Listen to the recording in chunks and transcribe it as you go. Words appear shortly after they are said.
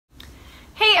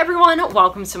everyone,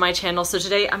 welcome to my channel. So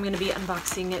today I'm going to be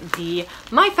unboxing the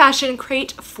My Fashion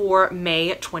Crate for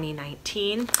May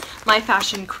 2019. My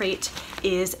Fashion Crate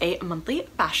is a monthly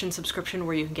fashion subscription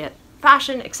where you can get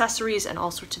fashion, accessories, and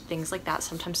all sorts of things like that,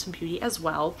 sometimes some beauty as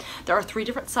well. There are 3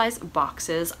 different size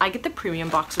boxes. I get the premium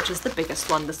box, which is the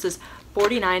biggest one. This is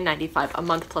 $49.95 a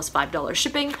month plus $5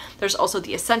 shipping. There's also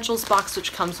the essentials box,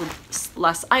 which comes with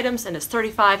less items and is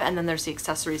 $35, and then there's the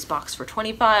accessories box for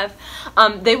 $25.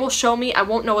 They will show me, I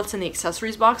won't know what's in the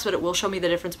accessories box, but it will show me the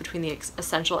difference between the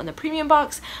essential and the premium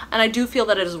box, and I do feel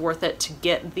that it is worth it to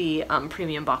get the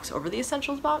premium box over the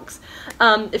essentials box.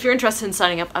 If you're interested in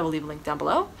signing up, I will leave a link down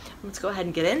below. Let's go ahead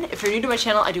and get in. If you're new to my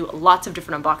channel, I do lots of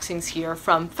different unboxings here,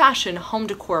 from fashion, home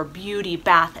decor, beauty,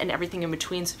 bath, and everything in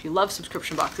between. So if you love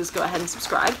subscription boxes, go ahead and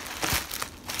subscribe.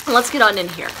 And let's get on in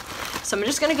here. So I'm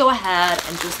just going to go ahead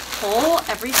and just pull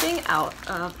everything out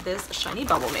of this shiny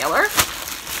bubble mailer.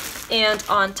 And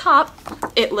on top,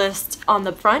 it lists on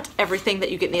the front everything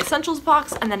that you get in the essentials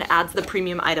box, and then it adds the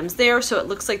premium items there. So it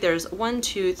looks like there's 1,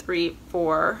 2, 3,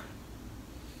 4,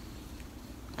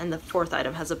 and the 4th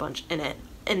item has a bunch in it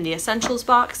in the essentials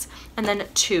box, and then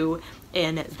 2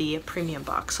 in the premium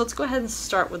box. So let's go ahead and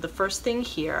start with the first thing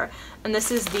here, and this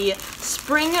is the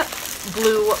spring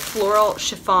blue floral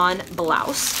chiffon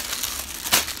blouse.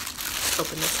 Let's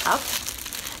open this up.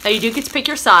 Now you do get to pick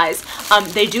your size.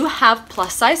 They do have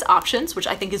plus size options, which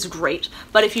I think is great,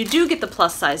 but if you do get the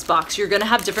plus size box, you're gonna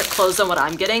have different clothes than what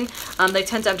I'm getting. They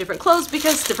tend to have different clothes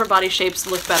because different body shapes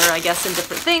look better, I guess, in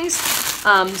different things.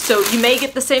 So you may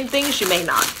get the same things, you may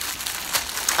not.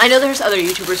 I know there's other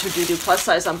YouTubers who do plus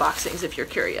size unboxings if you're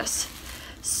curious.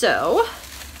 So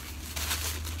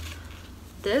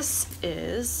this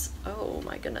is, oh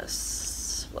my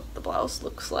goodness, what the blouse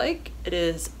looks like. It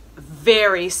is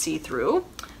very see-through,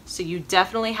 so you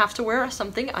definitely have to wear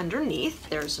something underneath.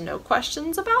 There's no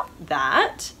questions about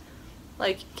that.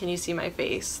 Like, can you see my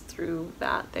face through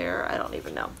that there? I don't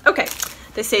even know. Okay,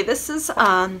 they say this is,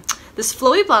 this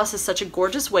flowy blouse is such a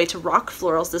gorgeous way to rock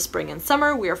florals this spring and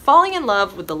summer. We are falling in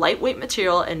love with the lightweight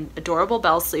material and adorable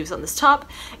bell sleeves on this top.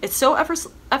 It's so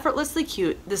effortlessly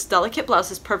cute. This delicate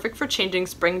blouse is perfect for changing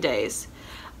spring days.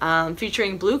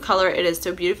 Featuring blue color, it is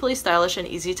so beautifully stylish and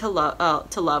easy to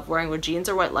love wearing with jeans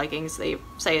or white leggings. They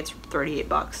say it's 38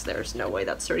 bucks. There's no way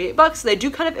that's 38 bucks. They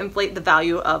do kind of inflate the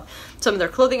value of some of their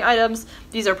clothing items.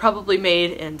 These are probably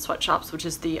made in sweatshops, which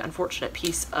is the unfortunate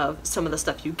piece of some of the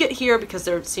stuff you get here, because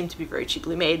they seem to be very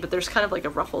cheaply made, but there's kind of like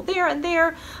a ruffle there and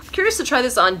there. I'm curious to try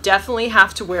this on. Definitely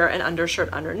have to wear an undershirt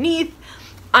underneath.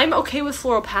 I'm okay with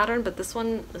floral pattern, but this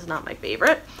one is not my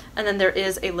favorite. And then there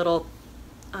is a little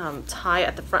tie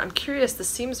at the front. I'm curious, this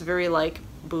seems very like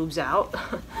boobs out.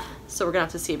 So we're gonna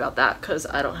have to see about that, because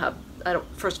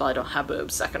first of all, I don't have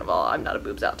boobs. Second of all, I'm not a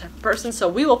boobs out type of person. So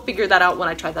we will figure that out when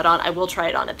I try that on. I will try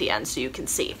it on at the end so you can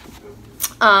see.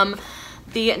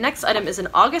 The next item is an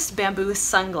August bamboo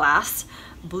sunglass,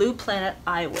 Blue Planet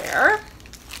eyewear.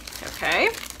 Okay.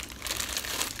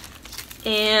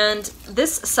 And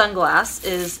this sunglass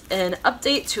is an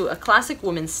update to a classic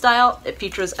women's style. It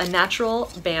features a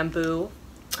natural bamboo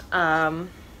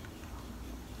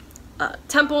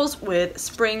temples with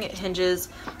spring hinges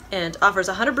and offers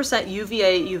 100%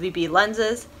 UVA UVB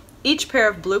lenses. Each pair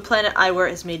of Blue Planet eyewear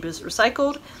is made with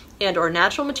recycled and or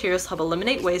natural materials to help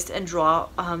eliminate waste and draw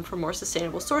from more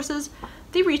sustainable sources.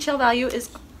 The retail value is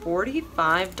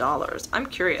 $45. I'm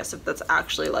curious if that's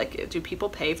actually, like, do people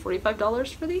pay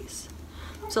 $45 for these?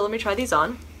 So let me try these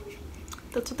on.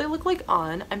 That's what they look like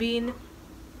on. I mean,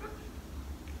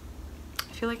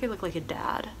 I feel like I look like a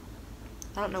dad.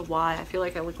 I don't know why. I feel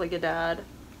like I look like a dad.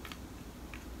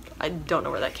 I don't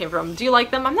know where that came from. Do you like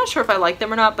them? I'm not sure if I like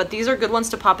them or not, but these are good ones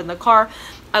to pop in the car.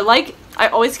 I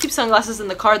always keep sunglasses in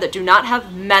the car that do not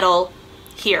have metal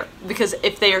here, because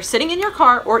if they are sitting in your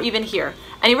car, or even here,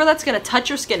 anywhere that's going to touch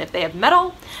your skin, if they have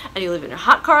metal and you live in a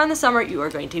hot car in the summer, you are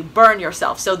going to burn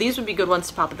yourself. So these would be good ones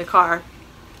to pop in the car.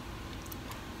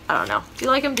 I don't know. Do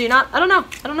you like them? Do you not? I don't know.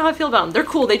 I don't know how I feel about them. They're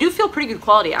cool. They do feel pretty good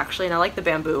quality, actually, and I like the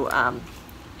bamboo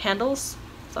handles.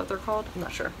 Is that what they're called? I'm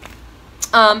not sure.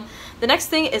 The next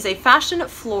thing is a fashion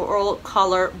floral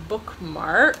collar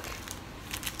bookmark.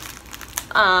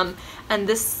 And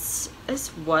this is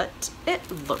what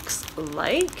it looks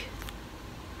like.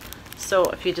 So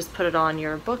if you just put it on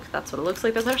your book, that's what it looks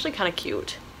like. That's actually kind of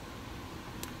cute.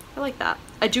 I like that.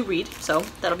 I do read, so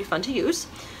that'll be fun to use.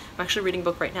 I'm actually reading a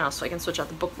book right now, so I can switch out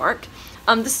the bookmark.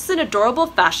 This is an adorable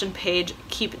fashion page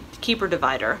keeper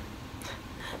divider.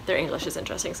 Their English is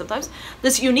interesting sometimes.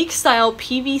 This unique style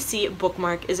PVC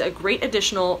bookmark is a great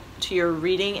additional to your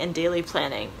reading and daily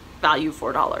planning. Value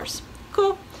 $4.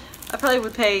 Cool. I probably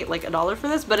would pay like $1 for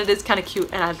this, but it is kind of cute,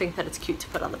 and I think that it's cute to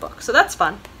put on the book. So that's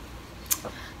fun.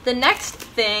 The next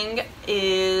thing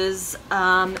is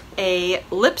a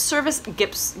lip service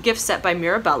gift set by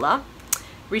Mirabella.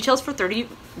 Retails for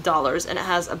 $30, and it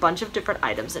has a bunch of different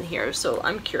items in here. So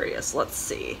I'm curious. Let's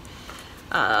see.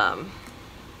 It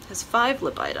has 5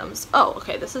 lip items. Oh,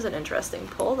 okay. This is an interesting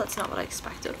pull. That's not what I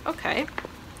expected. Okay.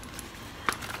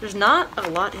 There's not a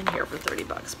lot in here for 30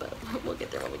 bucks, but we'll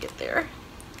get there when we get there.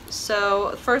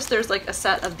 So first there's like a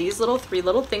set of these 3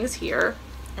 little things here,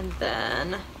 and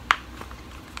then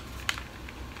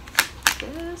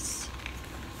this.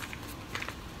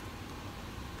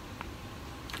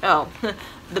 Oh,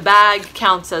 the bag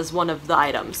counts as one of the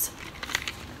items.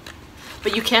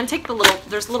 But you can take the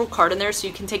there's a little card in there, so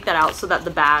you can take that out so that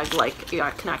the bag, like,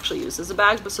 can actually use as a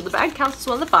bag. But so the bag counts as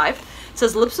one of the 5. It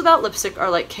says lips without lipstick are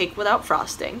like cake without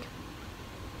frosting.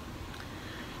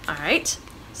 All right.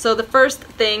 So the first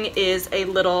thing is a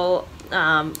little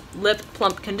lip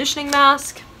plump conditioning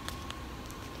mask.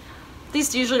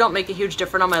 These usually don't make a huge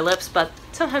difference on my lips, but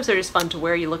sometimes they're just fun to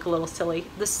wear. You look a little silly.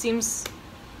 This seems,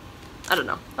 I don't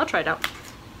know. I'll try it out.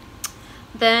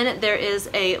 Then there is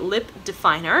a lip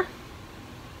definer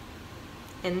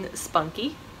in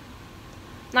Spunky.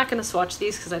 I'm not going to swatch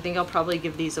these because I think I'll probably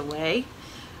give these away.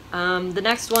 The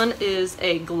next one is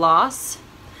a gloss.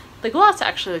 The gloss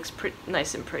actually looks pretty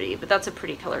nice and pretty, but that's a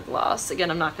pretty color gloss.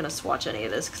 Again, I'm not going to swatch any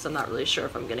of this because I'm not really sure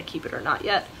if I'm going to keep it or not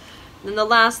yet. Then the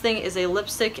last thing is a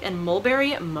lipstick in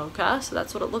Mulberry Mocha. So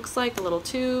that's what it looks like, a little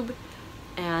tube.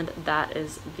 And that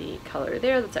is the color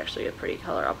there. That's actually a pretty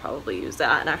color. I'll probably use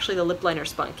that. And actually the lip liner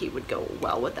Spunky would go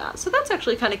well with that. So that's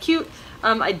actually kind of cute.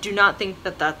 I do not think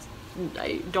that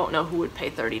I don't know who would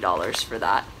pay $30 for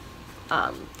that.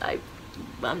 I'm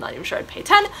not even sure I'd pay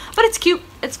 10, but it's cute.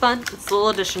 It's fun. It's a little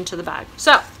addition to the bag.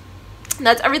 So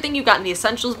that's everything you got in the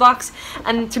Essentials box.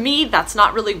 And to me, that's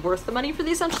not really worth the money for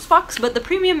the Essentials box, but the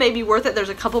premium may be worth it. There's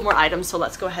a couple more items, so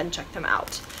let's go ahead and check them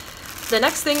out. The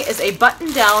next thing is a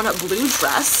button-down blue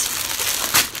dress.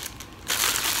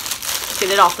 Get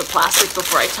it off the plastic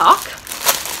before I talk.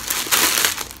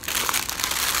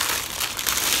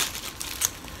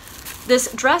 This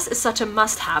dress is such a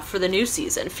must-have for the new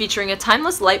season, featuring a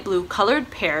timeless light blue colored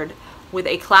paired with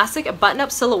a classic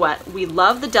button-up silhouette. We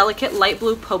love the delicate light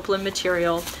blue poplin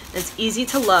material, and it's easy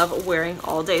to love wearing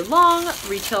all day long.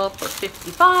 Retail for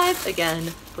 $55.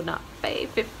 Again, would not pay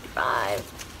 $55.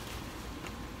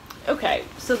 Okay,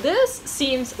 so this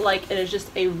seems like it is just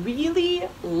a really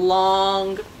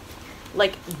long,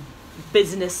 like,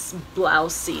 business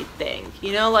blousey thing.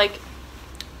 You know, like,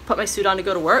 put my suit on to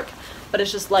go to work, but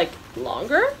it's just, like,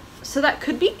 longer. So that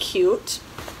could be cute.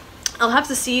 I'll have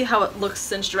to see how it looks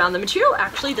cinched around. The material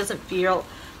actually doesn't feel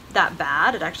that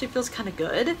bad. It actually feels kind of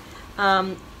good.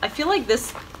 I feel like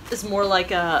this is more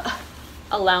like a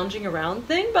lounging around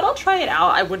thing, but I'll try it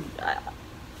out.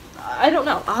 I don't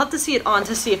know. I'll have to see it on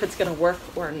to see if it's going to work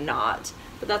or not.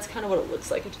 But that's kind of what it looks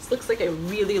like. It just looks like a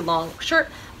really long shirt.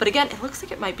 But again, it looks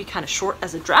like it might be kind of short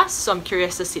as a dress. So I'm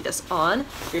curious to see this on.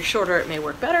 If you're shorter, it may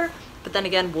work better. But then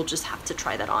again, we'll just have to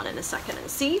try that on in a second and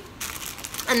see.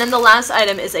 And then the last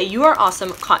item is a You Are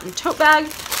Awesome cotton tote bag.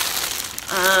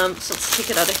 So let's take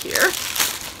it out of here.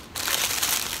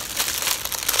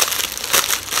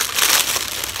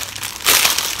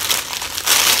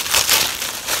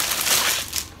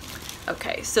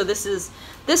 Okay, so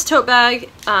this tote bag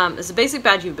is a basic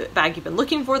bag you've been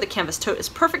looking for. The canvas tote is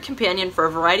perfect companion for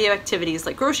a variety of activities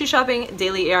like grocery shopping,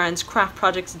 daily errands, craft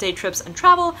projects, day trips, and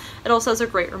travel. It also has a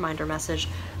great reminder message.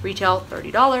 Retail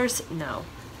 $30. No.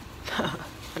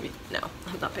 I mean, no,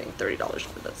 I'm not paying $30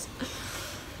 for this.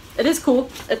 It is cool.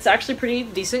 It's actually pretty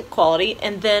decent quality.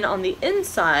 And then on the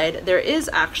inside, there is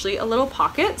actually a little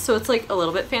pocket. So it's like a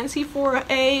little bit fancy for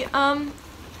a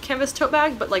canvas tote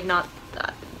bag, but like not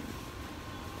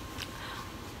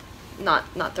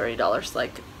 $30.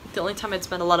 Like, the only time I'd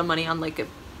spend a lot of money on like a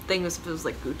thing was if it was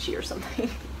like Gucci or something,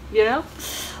 you know,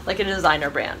 like a designer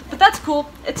brand. But that's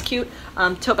cool. It's cute.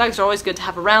 Tote bags are always good to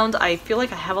have around. I feel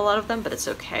like I have a lot of them, but it's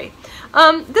okay.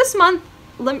 This month,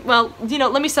 well, you know,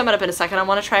 let me sum it up in a second. I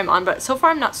want to try them on, but so far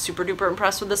I'm not super duper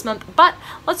impressed with this month. But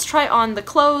let's try on the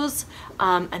clothes,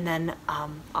 and then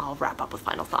I'll wrap up with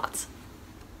final thoughts.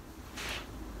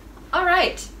 All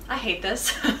right, I hate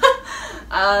this.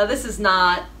 This is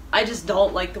not. I just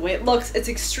don't like the way it looks. It's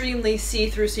extremely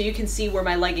see-through, so you can see where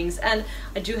my leggings end.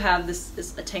 I do have this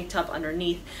is a tank top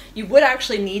underneath. You would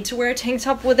actually need to wear a tank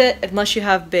top with it unless you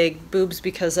have big boobs,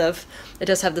 because of it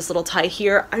does have this little tie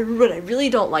here. What I really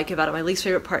don't like about it, my least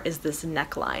favorite part, is this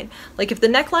neckline. Like, if the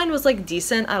neckline was like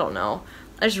decent, I don't know.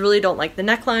 I just really don't like the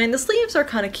neckline. The sleeves are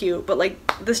kind of cute, but like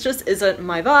this just isn't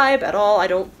my vibe at all. I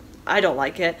don't I don't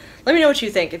like it. Let me know what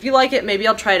you think. If you like it, maybe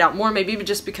I'll try it out more, maybe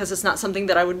just because it's not something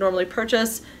that I would normally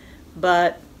purchase,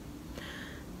 but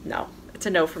no, it's a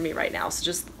no for me right now. So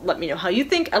just let me know how you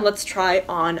think, and let's try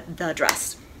on the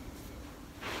dress.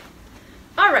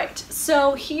 All right,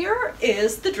 so here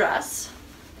is the dress.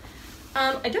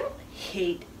 I don't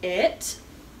hate it.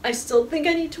 I still think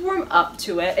I need to warm up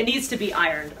to it. It needs to be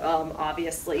ironed,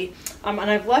 obviously. And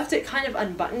I've left it kind of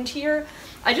unbuttoned here.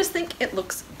 I just think it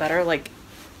looks better like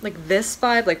this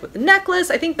vibe, like with the necklace.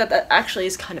 I think that that actually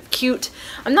is kind of cute.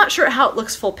 I'm not sure how it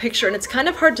looks full picture, and it's kind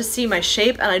of hard to see my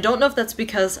shape, and I don't know if that's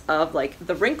because of like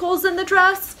the wrinkles in the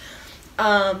dress.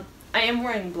 I am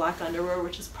wearing black underwear,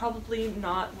 which is probably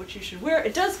not what you should wear.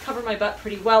 It does cover my butt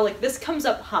pretty well. Like this comes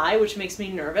up high, which makes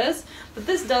me nervous, but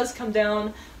this does come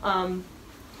down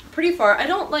pretty far. I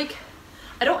don't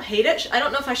hate it. I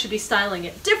don't know if I should be styling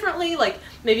it differently, like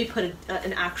maybe put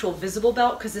an actual visible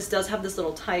belt, because this does have this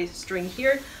little tie string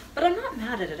here, but I'm not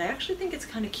mad at it. I actually think it's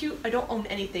kind of cute. I don't own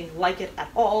anything like it at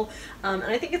all, and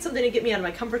I think it's something to get me out of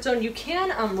my comfort zone. You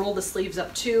can roll the sleeves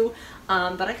up too,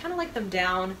 but I kind of like them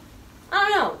down. I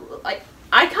don't know, like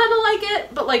I kind of like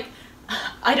it, but like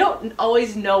I don't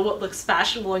always know what looks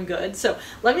fashionable and good. So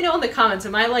let me know in the comments,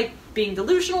 am I like being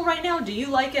delusional right now? Do you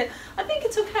like it? I think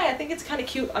it's okay. I think it's kind of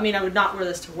cute. I mean, I would not wear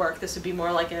this to work. This would be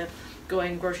more like a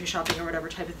going grocery shopping or whatever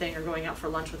type of thing, or going out for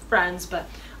lunch with friends. But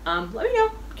let me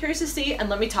know, curious to see, and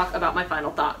let me talk about my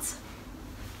final thoughts.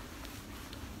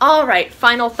 All right,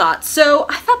 final thoughts. So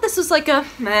I thought this was like a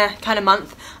meh kind of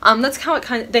month. That's how it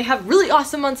kind of, they have really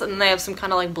awesome months, and then they have some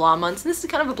kind of like blah months, and this is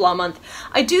kind of a blah month.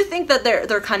 I do think that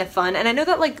they're kind of fun, and I know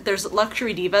that like there's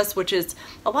Luxury Divas, which is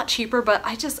a lot cheaper, but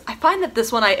I find that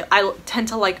this one I tend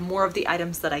to like more of the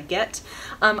items that I get.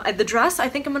 The dress I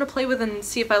think I'm gonna play with and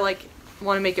see if I like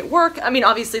want to make it work. I mean,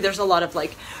 obviously there's a lot of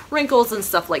like wrinkles and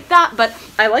stuff like that, but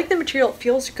I like the material. It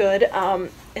feels good.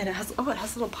 And it has, oh, it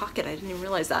has a little pocket. I didn't even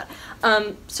realize that.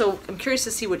 So I'm curious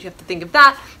to see what you have to think of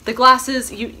that. The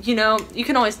glasses, you know, you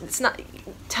can always, it's not,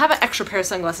 to have an extra pair of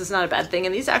sunglasses is not a bad thing.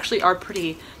 And these actually are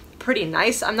pretty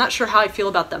nice. I'm not sure how I feel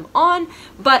about them on,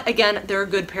 but again, they're a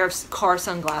good pair of car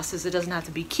sunglasses. It doesn't have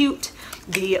to be cute.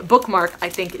 The bookmark I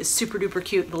think is super duper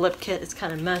cute. The lip kit is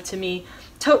kind of meh to me.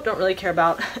 Tote don't really care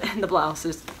about, and the blouse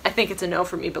is, I think it's a no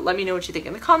for me, but let me know what you think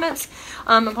in the comments.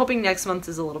 I'm hoping next month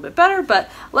is a little bit better, but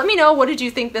let me know, what did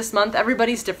you think this month?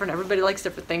 Everybody's different, everybody likes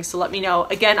different things, so let me know.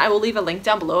 Again, I will leave a link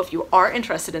down below if you are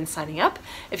interested in signing up.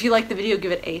 If you like the video,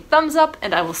 give it a thumbs up,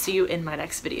 and I will see you in my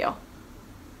next video.